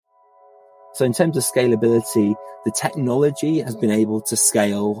So in terms of scalability, the technology has been able to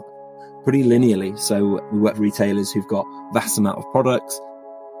scale pretty linearly. So we work with retailers who've got vast amount of products,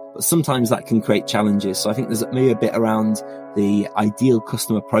 but sometimes that can create challenges. So I think there's maybe a bit around the ideal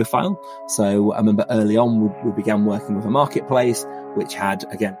customer profile. So I remember early on, we began working with a marketplace, which had,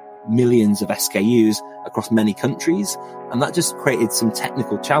 again, millions of SKUs across many countries. And that just created some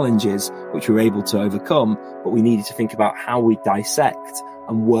technical challenges, which we were able to overcome. But we needed to think about how we dissect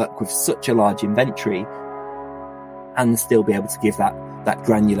and work with such a large inventory and still be able to give that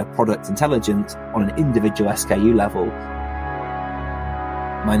granular product intelligence on an individual SKU level.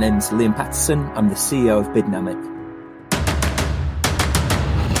 My name's Liam Patterson. I'm the CEO of Biddnamic.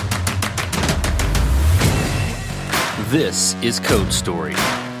 This is Code Story,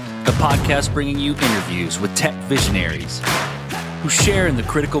 the podcast bringing you interviews with tech visionaries who share in the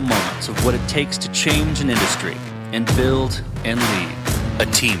critical moments of what it takes to change an industry and build and lead a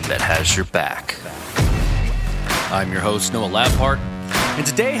team that has your back. I'm your host, Noah Labhart, and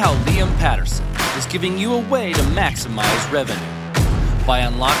today how Liam Patterson is giving you a way to maximize revenue by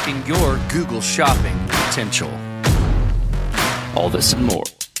unlocking your Google Shopping potential. All this and more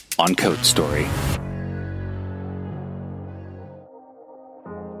on Code Story.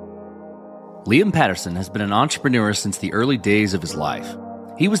 Liam Patterson has been an entrepreneur since the early days of his life.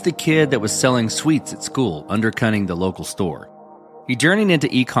 He was the kid that was selling sweets at school, undercutting the local store. He journeyed into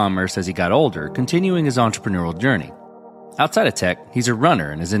e-commerce as he got older, continuing his entrepreneurial journey. Outside of tech, he's a runner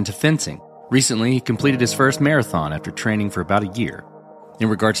and is into fencing. Recently, he completed his first marathon after training for about a year. In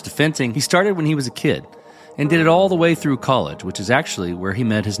regards to fencing, he started when he was a kid and did it all the way through college, which is actually where he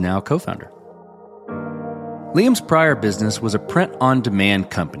met his now co-founder. Liam's prior business was a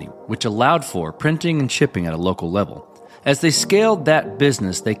print-on-demand company, which allowed for printing and shipping at a local level. As they scaled that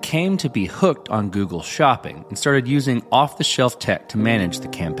business, they came to be hooked on Google Shopping and started using off-the-shelf tech to manage the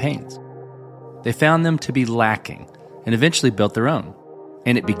campaigns. They found them to be lacking and eventually built their own,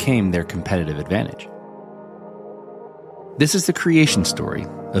 and it became their competitive advantage. This is the creation story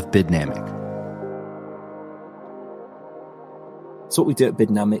of Biddnamic. So what we do at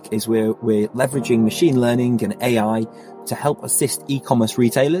Biddnamic is we're leveraging machine learning and AI to help assist e-commerce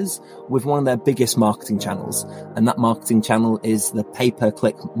retailers with one of their biggest marketing channels. And that marketing channel is the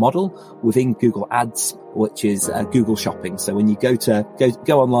pay-per-click model within Google Ads, which is Google Shopping. So when you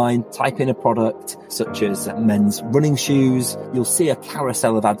go online, type in a product such as men's running shoes, you'll see a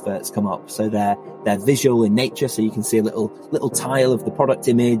carousel of adverts come up. So they're visual in nature. So you can see a little tile of the product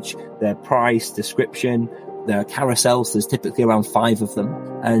image, their price, description. There are carousels, there's typically around 5 of them.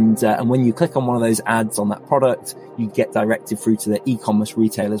 And when you click on one of those ads on that product, you get directed through to the e-commerce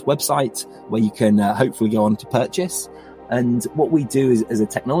retailer's website where you can hopefully go on to purchase. And what we do as a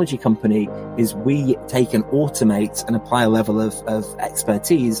technology company is we take and automate and apply a level of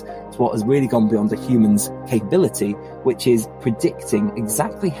expertise to what has really gone beyond a human's capability, which is predicting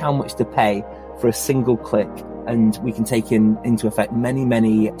exactly how much to pay for a single click. And we can take into effect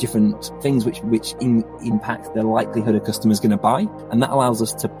many different things which impact the likelihood a customer is going to buy. And that allows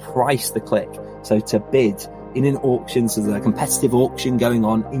us to price the click. So to bid in an auction, so there's a competitive auction going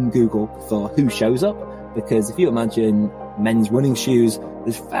on in Google for who shows up. Because if you imagine men's running shoes,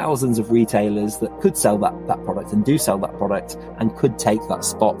 there's thousands of retailers that could sell that product and do sell that product and could take that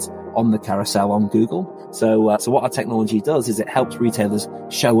spot on the carousel on Google. So what our technology does is it helps retailers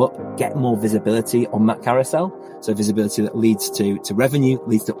show up, get more visibility on that carousel. So visibility that leads to revenue,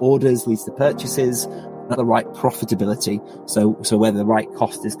 leads to orders, leads to purchases, at the right profitability. So where the right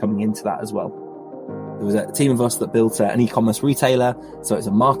cost is coming into that as well. There was a team of us that built an e-commerce retailer. So it's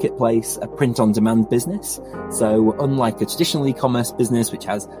a marketplace, a print-on-demand business. So unlike a traditional e-commerce business, which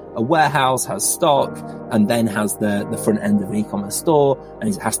has a warehouse, has stock, and then has the front end of an e-commerce store, and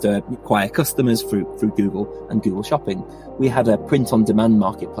it has to acquire customers through Google and Google Shopping, we had a print-on-demand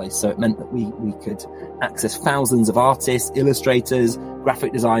marketplace. So it meant that we could access thousands of artists, illustrators,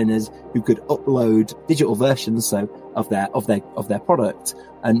 graphic designers who could upload digital versions of their product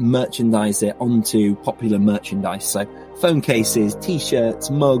and merchandise it onto popular merchandise. So phone cases, t-shirts,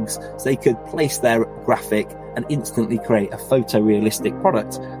 mugs, so they could place their graphic and instantly create a photorealistic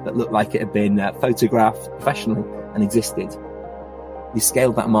product that looked like it had been photographed professionally and existed. We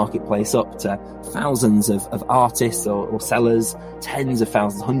scaled that marketplace up to thousands of artists or sellers, tens of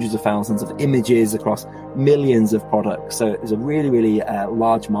thousands, hundreds of thousands of images across millions of products. So it was a really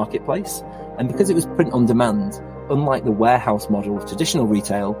large marketplace. And because it was print on demand, unlike the warehouse model of traditional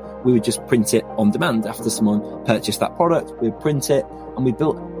retail, we would just print it on demand. After someone purchased that product, we'd print it, and we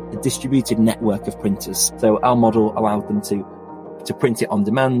built a distributed network of printers. So our model allowed them to to print it on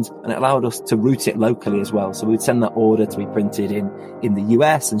demand, and it allowed us to route it locally as well. So we'd send that order to be printed in the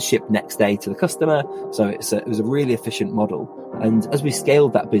US and shipped next day to the customer. So it was a really efficient model. And as we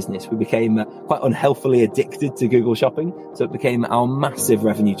scaled that business, we became quite unhealthily addicted to Google Shopping. So it became our massive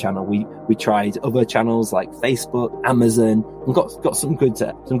revenue channel. We tried other channels like Facebook, Amazon, and got some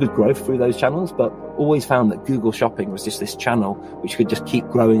good growth through those channels, but always found that Google Shopping was just this channel which could just keep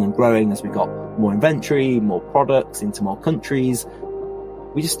growing and growing as we got more inventory, more products into more countries.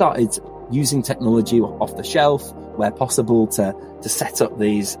 We just started using technology off the shelf where possible to set up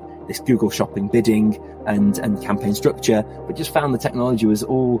this Google Shopping bidding and campaign structure, but just found the technology was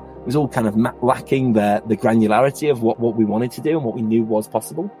all kind of lacking the granularity of what we wanted to do and what we knew was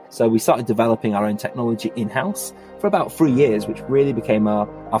possible. So we started developing our own technology in-house for about 3 years, which really became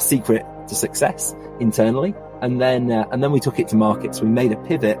our secret to success internally. And then we took it to market. So we made a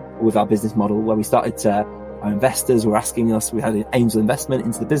pivot with our business model where we started our investors were asking us, we had an angel investment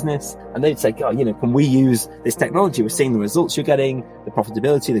into the business, and they'd say, God, can we use this technology? We're seeing the results you're getting, the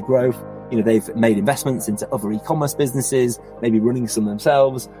profitability, the growth. They've made investments into other e-commerce businesses, maybe running some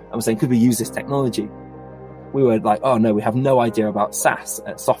themselves. And we're saying, could we use this technology? We were like, oh no, we have no idea about SaaS,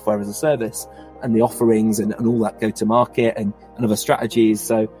 software as a service, and the offerings and all that go to market and other strategies.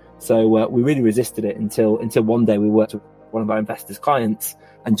 So we really resisted it until one day we worked with one of our investors' clients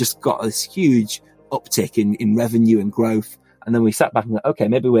and just got this huge uptick in revenue and growth. And then we sat back and went, okay,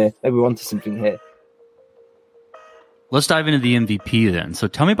 maybe we're onto something here. Let's dive into the MVP then. So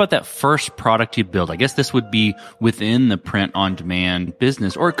tell me about that first product you built. I guess this would be within the print on demand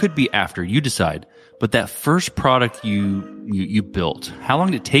business, or it could be after, you decide. But that first product you built, how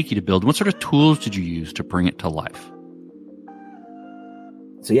long did it take you to build? What sort of tools did you use to bring it to life?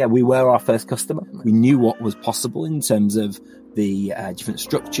 So yeah, we were our first customer. We knew what was possible in terms of the different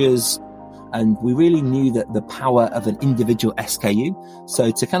structures, and we really knew that the power of an individual SKU.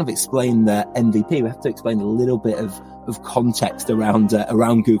 So to kind of explain the MVP, we have to explain a little bit of context around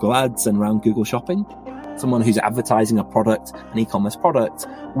Google Ads and around Google Shopping. Someone who's advertising a product, an e-commerce product,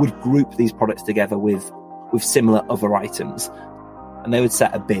 would group these products together with similar other items. And they would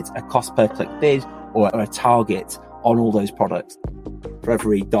set a bid, a cost per click bid, or a target on all those products. For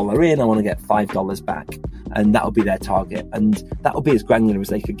every $1 in, I want to get $5 back. And that'll be their target. And that'll be as granular as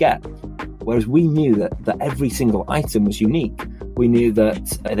they could get. Whereas we knew that every single item was unique. We knew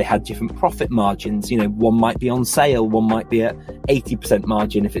that they had different profit margins. One might be on sale, one might be at 80%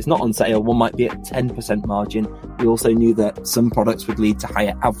 margin. If it's not on sale, one might be at 10% margin. We also knew that some products would lead to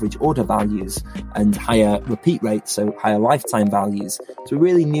higher average order values and higher repeat rates, so higher lifetime values. So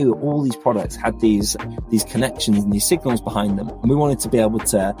we really knew all these products had these connections and these signals behind them. And we wanted to be able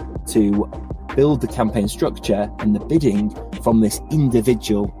to build the campaign structure and the bidding from this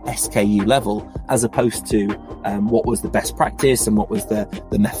individual SKU level, as opposed to what was the best practice and what was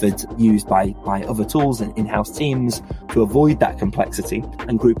the method used by other tools and in-house teams, to avoid that complexity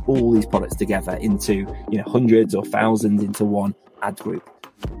and group all these products together into hundreds or thousands into one ad group.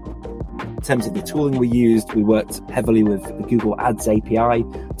 In terms of the tooling we used, we worked heavily with the Google Ads API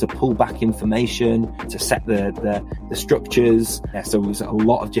to pull back information, to set the structures. So there was a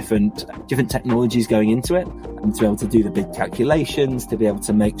lot of different technologies going into it, and to be able to do the big calculations, to be able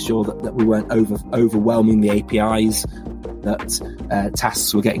to make sure that we weren't overwhelming the APIs, that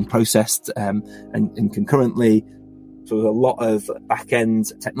tasks were getting processed and concurrently. So there was a lot of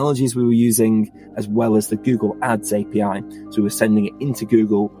back-end technologies we were using, as well as the Google Ads API. So we were sending it into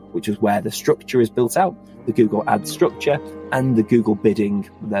Google, which is where the structure is built out, the Google Ads structure, and the Google bidding,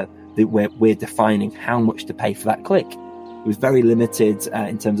 where we're defining how much to pay for that click. It was very limited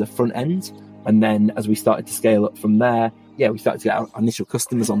in terms of front end. And then as we started to scale up from there, we started to get our initial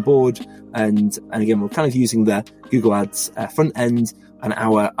customers on board. And again, we're kind of using the Google Ads front end and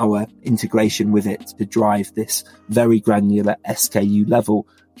our integration with it to drive this very granular SKU level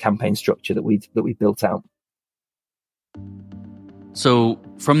campaign structure that we built out. So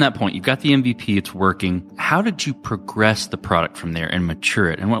from that point, you've got the MVP, it's working. How did you progress the product from there and mature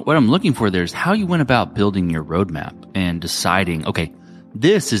it? And what I'm looking for there is how you went about building your roadmap and deciding, okay,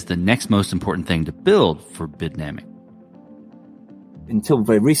 this is the next most important thing to build for Biddnamic. Until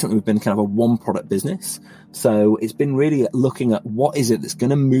very recently, we've been kind of a one product business. So it's been really looking at what is it that's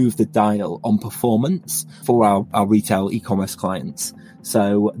going to move the dial on performance for our retail e-commerce clients.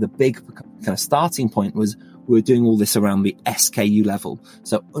 So the big kind of starting point was we were doing all this around the SKU level.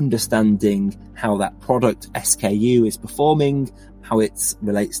 So understanding how that product SKU is performing, how it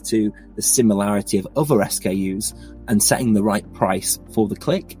relates to the similarity of other SKUs, and setting the right price for the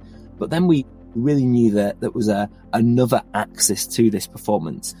click. But then we we really knew that there was another axis to this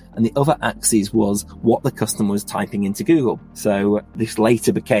performance. And the other axis was what the customer was typing into Google. So this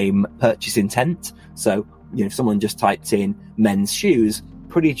later became purchase intent. So, if someone just typed in men's shoes,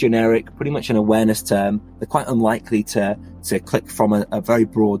 pretty generic, pretty much an awareness term, they're quite unlikely to click from a very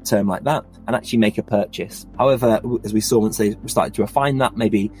broad term like that and actually make a purchase. However, as we saw once they started to refine that,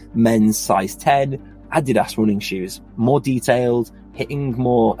 maybe men's size 10, Adidas running shoes, more detailed, hitting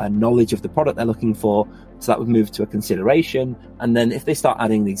more knowledge of the product they're looking for. So that would move to a consideration. And then if they start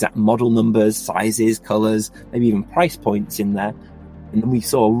adding the exact model numbers, sizes, colors, maybe even price points in there, and then we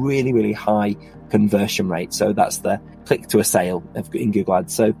saw a really, really high conversion rate. So that's the click to a sale in Google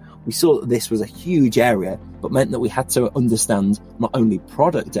Ads. So we saw that this was a huge area, but meant that we had to understand not only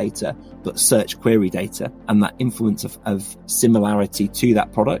product data, but search query data and that influence of similarity to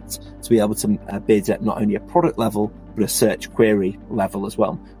that product to be able to bid at not only a product level, but a search query level as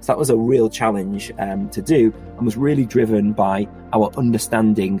well. So that was a real challenge to do, and was really driven by our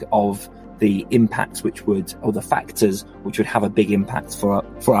understanding of the impacts or the factors which would have a big impact for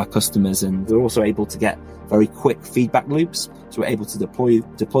our customers. And we're also able to get very quick feedback loops. So we're able to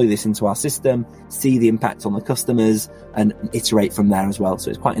deploy this into our system, see the impact on the customers, and iterate from there as well.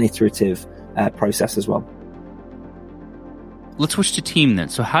 So it's quite an iterative process as well. Let's switch to team then.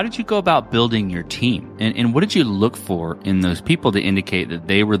 So how did you go about building your team? And what did you look for in those people to indicate that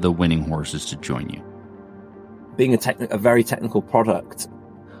they were the winning horses to join you? Being a very technical product,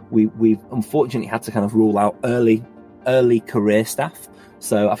 we've unfortunately had to kind of rule out early career staff.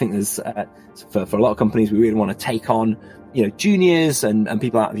 So I think there's for a lot of companies, we really want to take on juniors and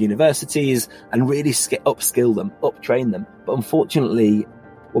people out of universities and really upskill them, uptrain them. But unfortunately,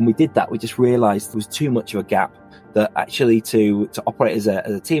 when we did that, we just realized there was too much of a gap, that actually to operate as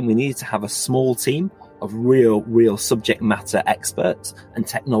a team, we needed to have a small team of real subject matter experts and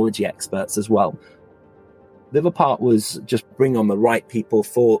technology experts as well. The other part was just bring on the right people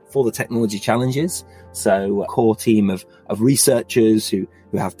for the technology challenges. So a core team of researchers who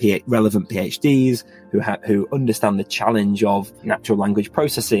have relevant PhDs, who understand the challenge of natural language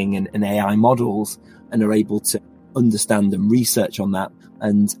processing and AI models, and are able to understand and research on that,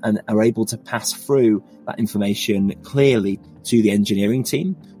 and are able to pass through that information clearly to the engineering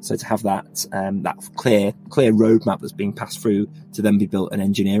team. So to have that clear roadmap that's being passed through to then be built in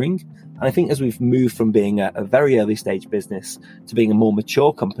engineering. And I think as we've moved from being a very early stage business to being a more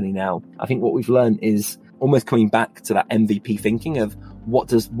mature company now, I think what we've learned is almost coming back to that MVP thinking of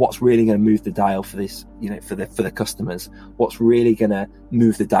what's really going to move the dial for this, for the customers, what's really going to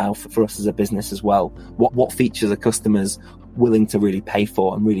move the dial for us as a business as well. What features are customers willing to really pay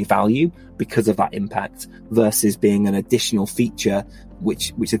for and really value because of that impact, versus being an additional feature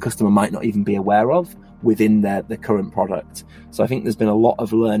which the customer might not even be aware of within the current product. So I think there's been a lot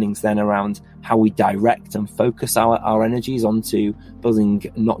of learnings then around how we direct and focus our energies onto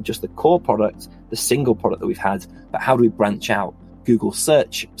building not just the core product, the single product that we've had, but how do we branch out Google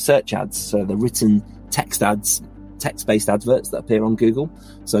search ads, so the written text ads, text-based adverts that appear on Google.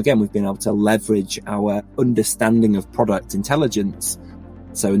 So again, we've been able to leverage our understanding of product intelligence,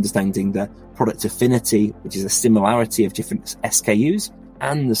 so understanding the product affinity, which is a similarity of different SKUs,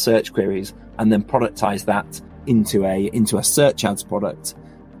 and the search queries, and then productize that into a search ads product.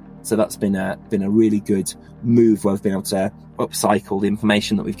 So that's been a really good move where we've been able to upcycle the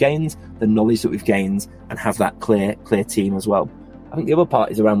information that we've gained, the knowledge that we've gained, and have that clear team as well. I think the other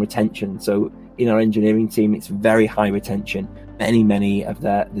part is around retention. So in our engineering team, it's very high retention. Many of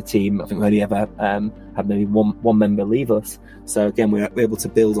the team, I think we only ever had maybe one member leave us. So again, we're able to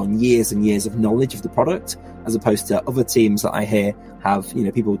build on years and years of knowledge of the product, as opposed to other teams that I hear have,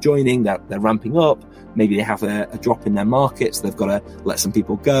 people joining, they're ramping up. Maybe they have a drop in their market, so they've got to let some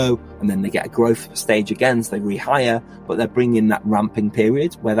people go, and then they get a growth stage again, so they rehire, but they're bringing that ramping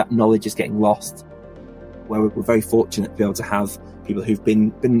period where that knowledge is getting lost. Where we're very fortunate to be able to have people who've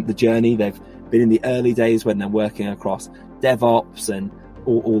been the journey, they've been in the early days when they're working across DevOps and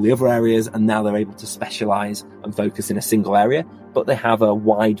all the other areas, and now they're able to specialize and focus in a single area, but they have a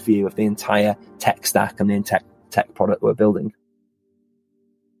wide view of the entire tech stack and the tech product we're building.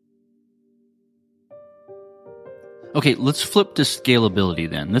 Okay, let's flip to scalability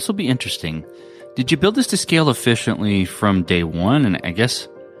then. This will be interesting. Did you build this to scale efficiently from day one, and I guess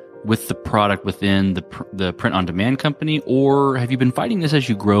with the product within the print-on-demand company, or have you been fighting this as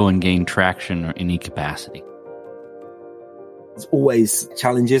you grow and gain traction or any capacity? There's always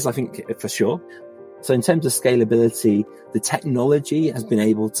challenges, I think, for sure. So in terms of scalability, the technology has been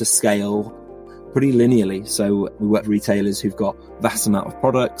able to scale pretty linearly. So we work with retailers who've got vast amount of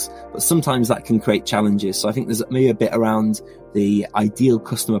products, but sometimes that can create challenges. So I think there's maybe a bit around the ideal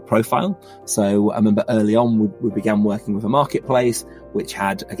customer profile. So I remember early on, we began working with a marketplace, which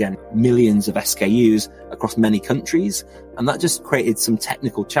had, again, millions of SKUs across many countries. And that just created some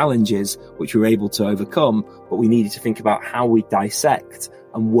technical challenges, which we were able to overcome. But we needed to think about how we dissect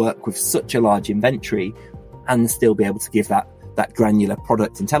and work with such a large inventory and still be able to give that granular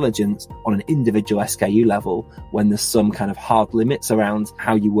product intelligence on an individual SKU level when there's some kind of hard limits around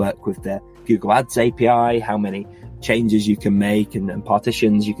how you work with the Google Ads API, how many changes you can make and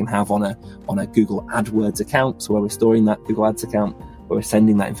partitions you can have on a Google AdWords account. So where we're storing that Google Ads account, where we're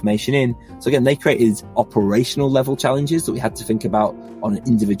sending that information in. So again, they created operational level challenges that we had to think about on an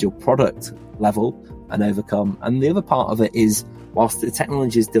individual product level and overcome. And the other part of it is, whilst the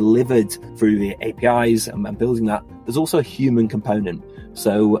technology is delivered through the APIs and building that, there's also a human component.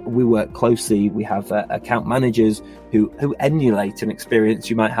 So we work closely. We have account managers who emulate an experience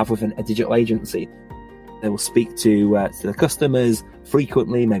you might have with a digital agency. They will speak to the customers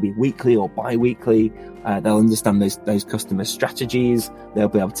frequently, maybe weekly or bi-weekly. They'll understand those customer strategies. They'll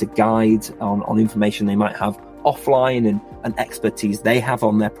be able to guide on information they might have offline and expertise they have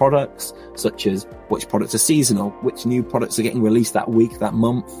on their products, such as which products are seasonal, which new products are getting released that week, that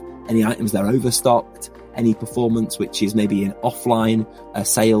month, any items they're overstocked, any performance which is maybe in offline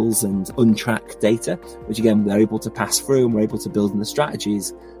sales and untracked data, which again, they're able to pass through and we're able to build in the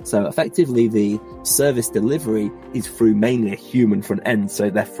strategies. So effectively the service delivery is through mainly a human front end.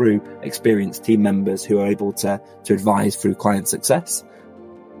 So they're through experienced team members who are able to advise through client success.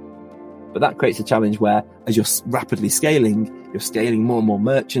 But that creates a challenge where, as you're rapidly scaling, you're scaling more and more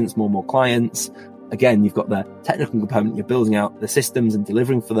merchants, more and more clients. Again, you've got the technical component, you're building out the systems and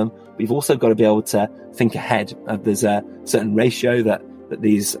delivering for them, but you've also got to be able to think ahead. There's a certain ratio that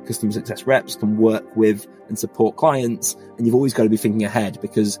these customer success reps can work with and support clients. And you've always got to be thinking ahead,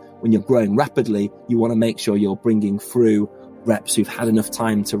 because when you're growing rapidly, you want to make sure you're bringing through reps who've had enough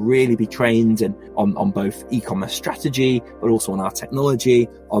time to really be trained and on both e-commerce strategy, but also on our technology,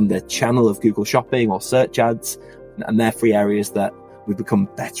 on the channel of Google Shopping or search ads. And they're three areas that we've become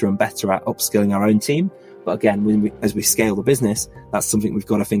better and better at upskilling our own team. But again, as we scale the business, that's something we've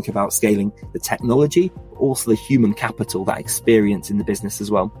got to think about, scaling the technology, but also the human capital, that experience in the business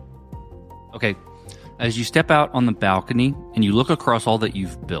as well. Okay. As you step out on the balcony and you look across all that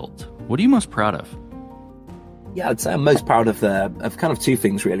you've built, what are you most proud of? Yeah, I'd say I'm most proud of kind of two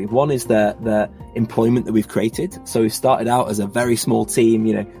things, really. One is the employment that we've created. So we started out as a very small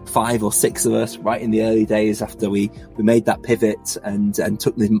team, 5 or 6 of us right in the early days after we made that pivot and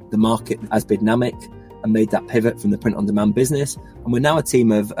took the market as Biddnamic and made that pivot from the print on demand business. And we're now a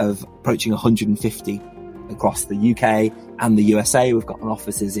team of approaching 150 across the UK and the USA. We've got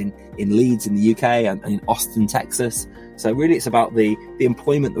offices in Leeds in the UK and in Austin, Texas. So really it's about the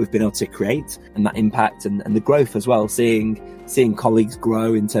employment that we've been able to create and that impact and the growth as well, seeing colleagues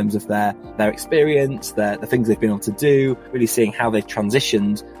grow in terms of their experience, the things they've been able to do, really seeing how they've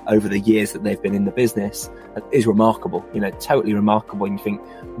transitioned over the years that they've been in the business is remarkable, totally remarkable. And you think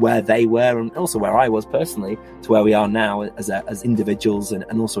where they were and also where I was personally to where we are now as individuals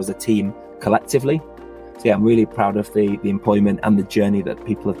and also as a team collectively. So yeah, I'm really proud of the employment and the journey that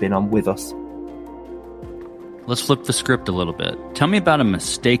people have been on with us. Let's flip the script a little bit. Tell me about a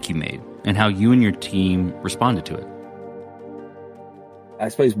mistake you made and how you and your team responded to it. I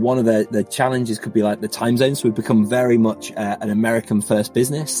suppose one of the challenges could be like the time zones. So we've become very much an American first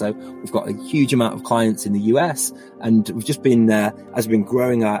business. So we've got a huge amount of clients in the US, and we've just been, as we've been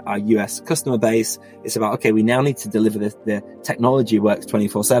growing our US customer base, it's about, okay, we now need to deliver the technology works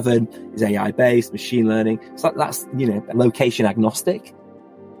 24/7, is AI based, machine learning. So that's, location agnostic.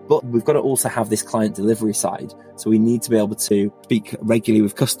 But we've got to also have this client delivery side. So we need to be able to speak regularly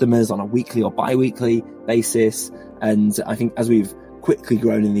with customers on a weekly or bi-weekly basis. And I think as we've quickly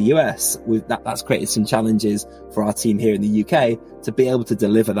grown in the US, that's created some challenges for our team here in the UK to be able to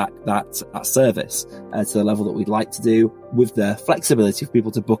deliver that service to the level that we'd like to do, with the flexibility for people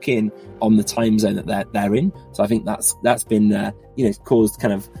to book in on the time zone that they're in. So I think that's been caused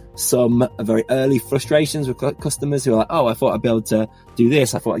kind of some very early frustrations with customers who are like, oh, I thought I'd be able to do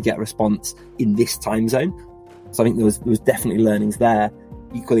this. I thought I'd get a response in this time zone. So I think there was definitely learnings there.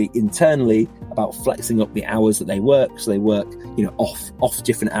 Equally internally about flexing up the hours that they work. So they work, off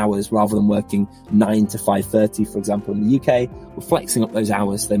different hours rather than working 9 to 5:30, for example, in the UK. We're flexing up those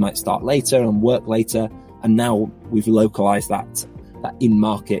hours. They might start later and work later. And now we've localized that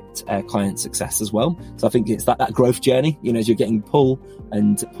in-market client success as well. So I think it's that growth journey, as you're getting pulled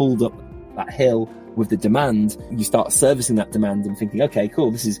up that hill with the demand, you start servicing that demand and thinking, okay,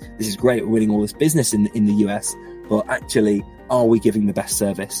 cool, this is great. We're winning all this business in the US, but actually, are we giving the best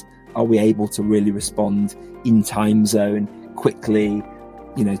service? Are we able to really respond in time zone quickly?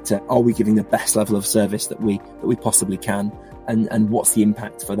 Are we giving the best level of service that we possibly can? And what's the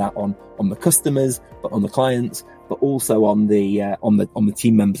impact for that on the customers, but on the clients, but also on the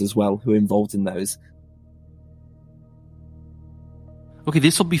team members as well who are involved in those. Okay,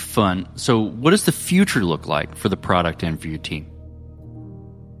 this will be fun. So what does the future look like for the product and for your team?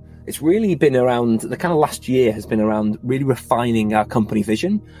 It's really been around, the kind of last year has been around really refining our company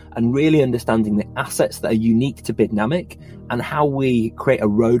vision and really understanding the assets that are unique to Biddnamic and how we create a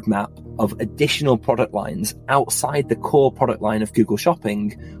roadmap of additional product lines outside the core product line of Google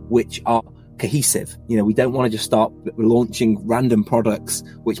Shopping, which are cohesive. We don't want to just start launching random products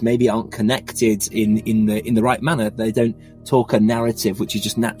which maybe aren't connected in the right manner. They don't talk a narrative which is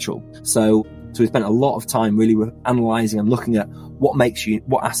just natural. So we spent a lot of time really analyzing and looking at what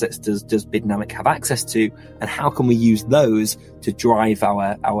assets does Biddnamic have access to, and how can we use those to drive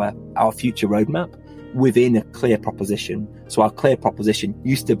our future roadmap within a clear proposition. So our clear proposition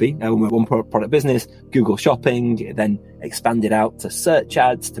used to be, when we're one product business, Google Shopping. It then expanded out to search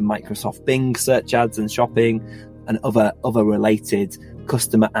ads, to Microsoft Bing search ads and shopping, and other related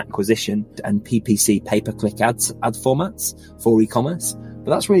customer acquisition and PPC pay-per-click ad formats for e-commerce. But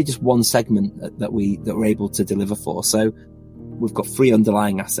that's really just one segment that we're able to deliver for. So we've got 3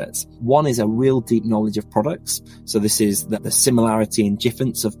 underlying assets. One is a real deep knowledge of products. So this is the similarity and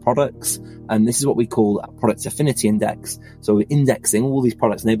difference of products. And this is what we call a product affinity index. So we're indexing all these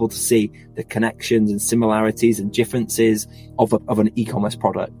products and able to see the connections and similarities and differences of an e-commerce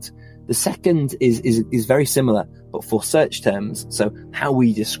product. The second is very similar, but for search terms. So how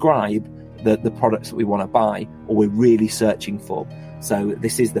we describe the products that we want to buy or we're really searching for. So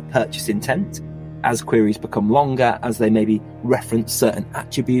this is the purchase intent. As queries become longer, as they maybe reference certain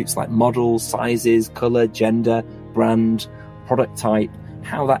attributes like models, sizes, color, gender, brand, product type,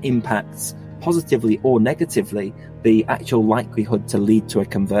 how that impacts positively or negatively the actual likelihood to lead to a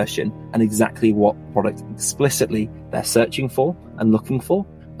conversion and exactly what product explicitly they're searching for and looking for.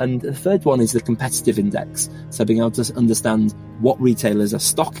 And the third one is the competitive index. So being able to understand what retailers are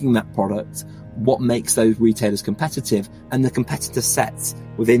stocking that product, what makes those retailers competitive, and the competitor sets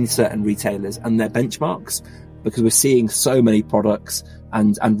within certain retailers and their benchmarks. Because we're seeing so many products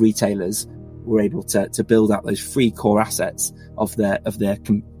and retailers, we're able to build out those 3 core assets of their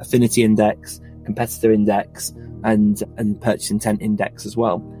affinity index, competitor index, and purchase intent index as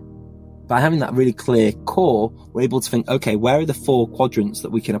well. By having that really clear core, we're able to think, okay, where are the 4 quadrants that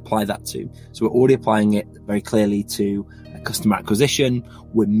we can apply that to? So we're already applying it very clearly to customer acquisition.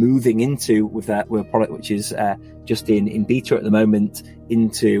 We're moving into with a product which is just in beta at the moment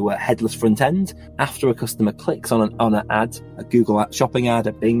into a headless front end. After a customer clicks on an ad, a Google shopping ad,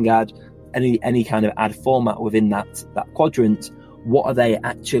 a Bing ad, any kind of ad format within that quadrant, what's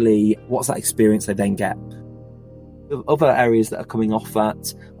that experience they then get? Other areas that are coming off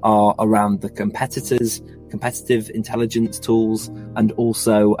that are around the competitive intelligence tools, and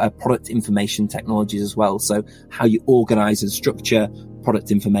also product information technologies as well. So how you organize and structure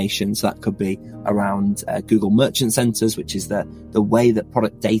product information. So that could be around Google Merchant Centers, which is the way that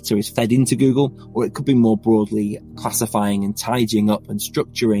product data is fed into Google, or it could be more broadly classifying and tidying up and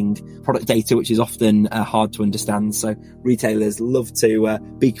structuring product data, which is often hard to understand. So retailers love to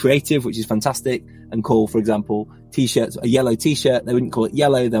be creative, which is fantastic, and call, for example, t-shirts, a yellow t-shirt, they wouldn't call it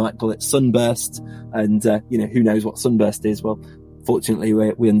yellow, they might call it sunburst. And, who knows what sunburst is? Well, fortunately,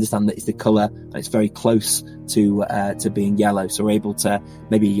 we understand that it's the color and it's very close to being yellow. So we're able to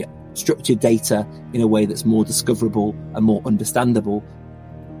maybe structure data in a way that's more discoverable and more understandable.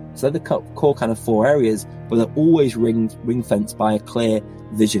 So they're the core kind of 4 areas, but they're always ring fenced by a clear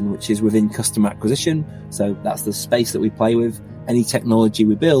vision, which is within customer acquisition. So that's the space that we play with. Any technology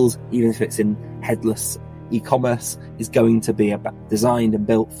we build, even if it's in headless e-commerce, is going to be designed and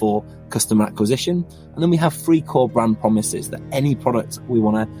built for customer acquisition. And then we have 3 core brand promises that any product we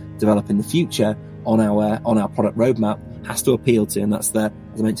want to develop in the future on our product roadmap has to appeal to. And that's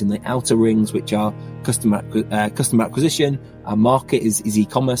as I mentioned, the outer rings, which are customer acquisition. Our market is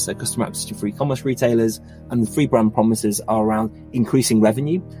e-commerce, so customer acquisition for e-commerce retailers. And the 3 brand promises are around increasing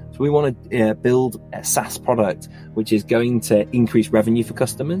revenue. So we want to build a SaaS product which is going to increase revenue for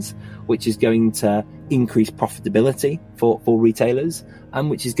customers, which is going to increase profitability for retailers, and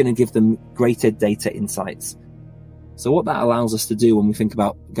which is going to give them greater data insights. So what that allows us to do when we think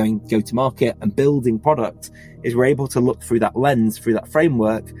about go to market and building product is we're able to look through that lens, through that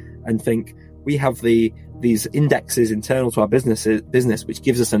framework, and think we have the these indexes internal to our business, which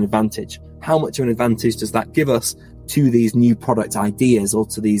gives us an advantage. How much of an advantage does that give us to these new product ideas or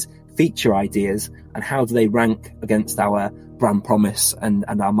to these feature ideas, and how do they rank against our brand promise and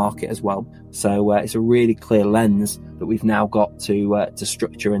our market as well? So it's a really clear lens that we've now got to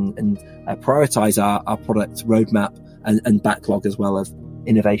structure and prioritize our product roadmap and backlog as well as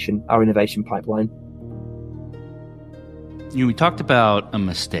our innovation pipeline. We talked about a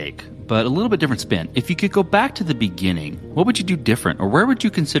mistake, but a little bit different spin. If you could go back to the beginning, what would you do different, or where would you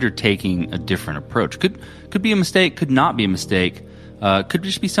consider taking a different approach? Could be a mistake, could not be a mistake, could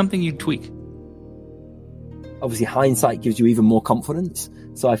just be something you'd tweak. Obviously, hindsight gives you even more confidence.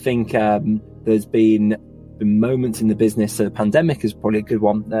 So I think there's been moments in the business. So the pandemic is probably a good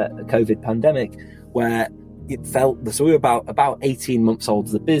one, the COVID pandemic, where it felt so we were about 18 months old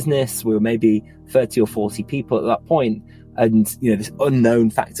as a business. We were maybe 30 or 40 people at that point. And, this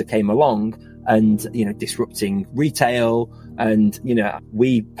unknown factor came along and, disrupting retail. And,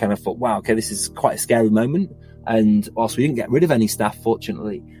 we kind of thought, wow, okay, this is quite a scary moment. And whilst we didn't get rid of any staff,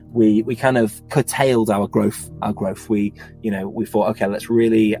 fortunately, we kind of curtailed our growth. We thought, okay, let's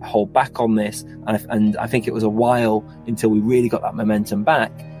really hold back on this. And I think it was a while until we really got that momentum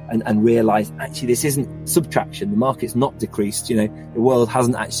back and realized, actually, this isn't subtraction. The market's not decreased. The world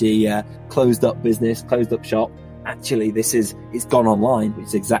hasn't actually closed up business, closed up shop. Actually, it's gone online, which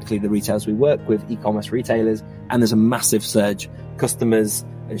is exactly the retailers we work with, e-commerce retailers. And there's a massive surge. Customers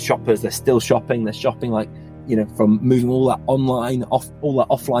and shoppers, they're still shopping. They're shopping from moving all that online, all that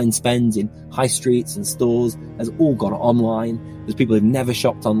offline spend in high streets and stores has all gone online. There's people who've never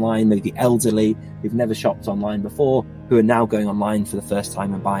shopped online, maybe the elderly who've never shopped online before, who are now going online for the first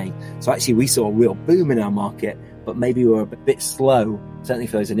time and buying. So actually, we saw a real boom in our market, but maybe we were a bit slow, certainly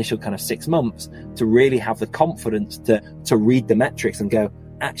for those initial kind of 6 months, to really have the confidence to read the metrics and go,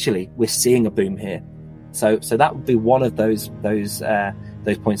 actually, we're seeing a boom here. So that would be one of those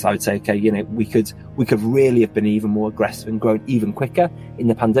points I would say, okay, we could really have been even more aggressive and grown even quicker in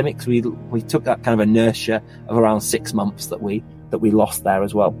the pandemic. So we took that kind of inertia of around 6 months that we lost there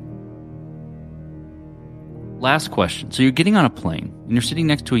as well. Last question. So you're getting on a plane and you're sitting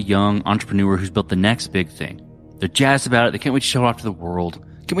next to a young entrepreneur who's built the next big thing. They're jazzed about it. They can't wait to show it off to the world.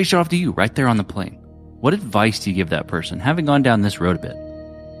 Can't wait to show it off to you right there on the plane. What advice do you give that person, having gone down this road a bit?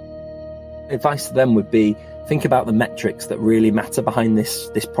 Advice to them would be, think about the metrics that really matter behind this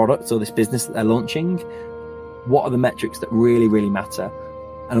product or this business that they're launching. What are the metrics that really, really matter?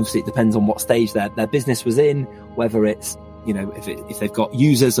 And obviously it depends on what stage their business was in, whether it's, if they've got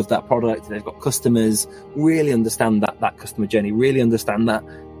users of that product, if they've got customers, really understand that customer journey, really understand that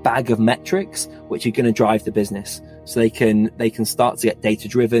bag of metrics which are going to drive the business, so they can start to get data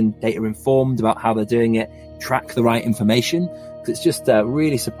driven, data informed about how they're doing it, track the right information. Because it's just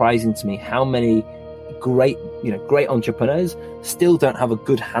really surprising to me how many great entrepreneurs still don't have a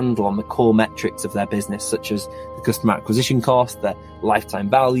good handle on the core metrics of their business, such as the customer acquisition cost, the lifetime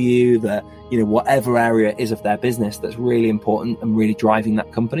value, the whatever area it is of their business that's really important and really driving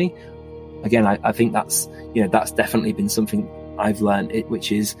that company. Again, I think that's definitely been something I've learned,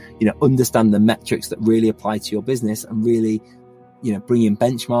 which is, understand the metrics that really apply to your business and really, bring in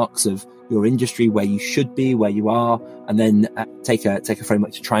benchmarks of your industry, where you should be, where you are, and then take a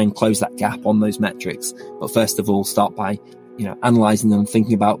framework to try and close that gap on those metrics. But first of all, start by, analyzing them,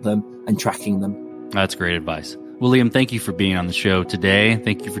 thinking about them and tracking them. That's great advice. William, thank you for being on the show today.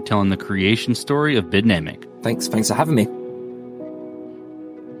 Thank you for telling the creation story of Biddnamic. Thanks for having me.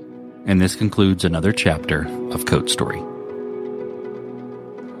 And this concludes another chapter of Code Story.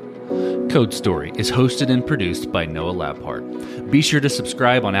 Code Story is hosted and produced by Noah Labhart. Be sure to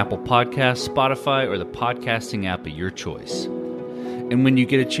subscribe on Apple Podcasts, Spotify, or the podcasting app of your choice. And when you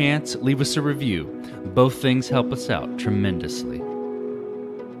get a chance, leave us a review. Both things help us out tremendously.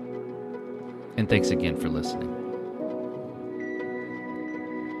 And thanks again for listening.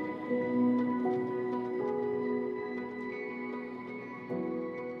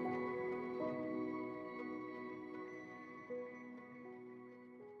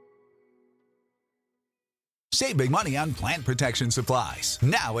 Save big money on plant protection supplies,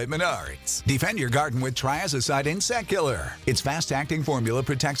 now at Menards. Defend your garden with Triazicide Insect Killer. Its fast-acting formula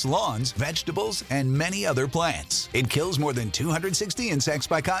protects lawns, vegetables, and many other plants. It kills more than 260 insects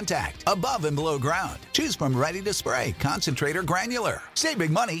by contact, above and below ground. Choose from ready to spray, concentrate, or granular. Save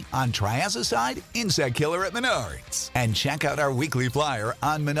big money on Triazicide Insect Killer at Menards. And check out our weekly flyer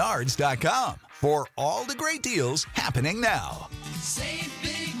on Menards.com for all the great deals happening now. Save big